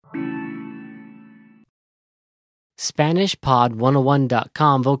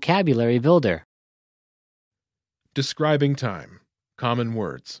SpanishPod101.com Vocabulary Builder. Describing time. Common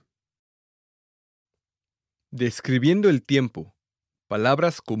words. Describiendo el tiempo.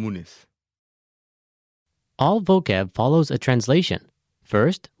 Palabras comunes. All vocab follows a translation.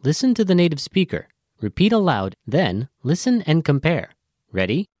 First, listen to the native speaker. Repeat aloud, then listen and compare.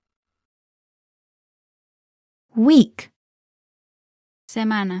 Ready? Week,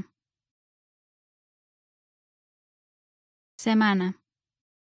 Semana. Semana.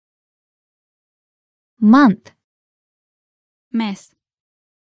 month, Mes.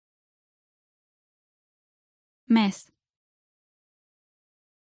 Mes.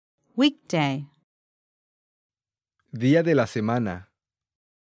 Weekday. Día de la semana.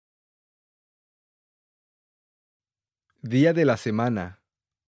 Día de la semana.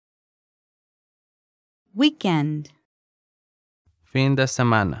 Weekend. Fin de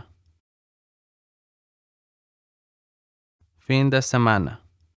semana. Fin de semana.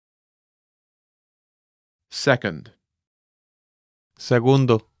 Second.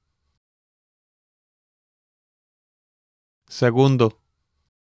 Segundo. Segundo.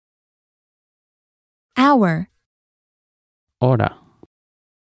 hour, Hora.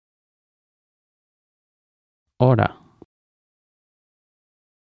 Hora.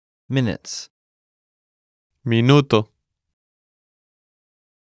 Minutes. Minuto.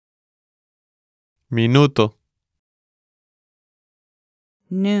 Minuto.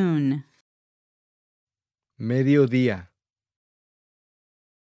 Noon. Mediodía.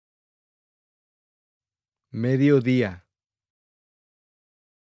 Mediodía.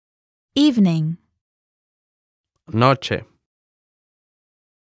 evening, Noche.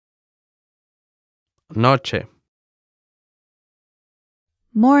 Noche.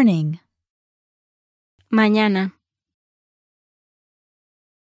 morning, Mañana.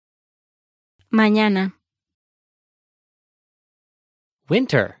 Mañana.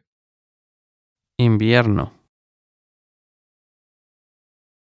 Winter. Invierno.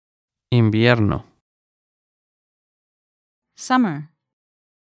 Invierno. Summer.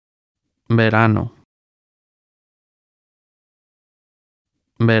 Verano.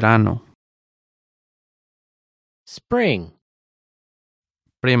 Verano. Spring.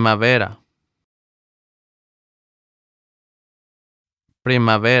 Primavera.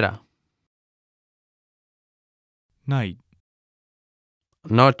 Primavera. Night.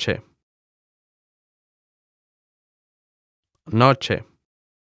 Noche. Noche.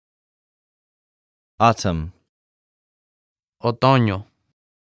 Autumn. Otoño.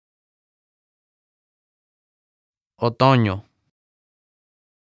 Otoño.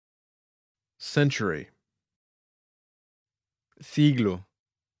 Century. Siglo.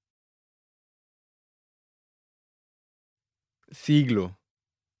 Siglo.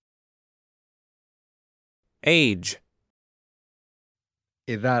 Age.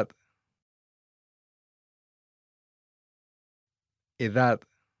 Edad. Edad.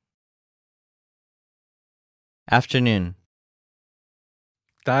 Afternoon.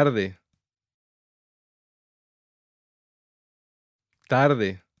 Tarde.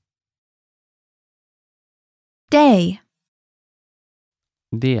 Tarde. day,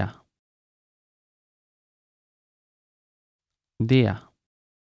 Día. Día.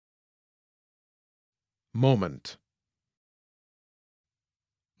 Moment.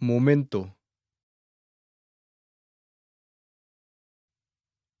 Momento.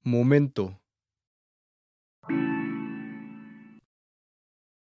 Momento.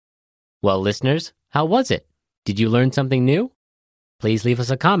 Well, listeners, how was it? Did you learn something new? Please leave us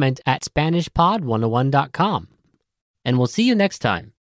a comment at SpanishPod101.com. And we'll see you next time.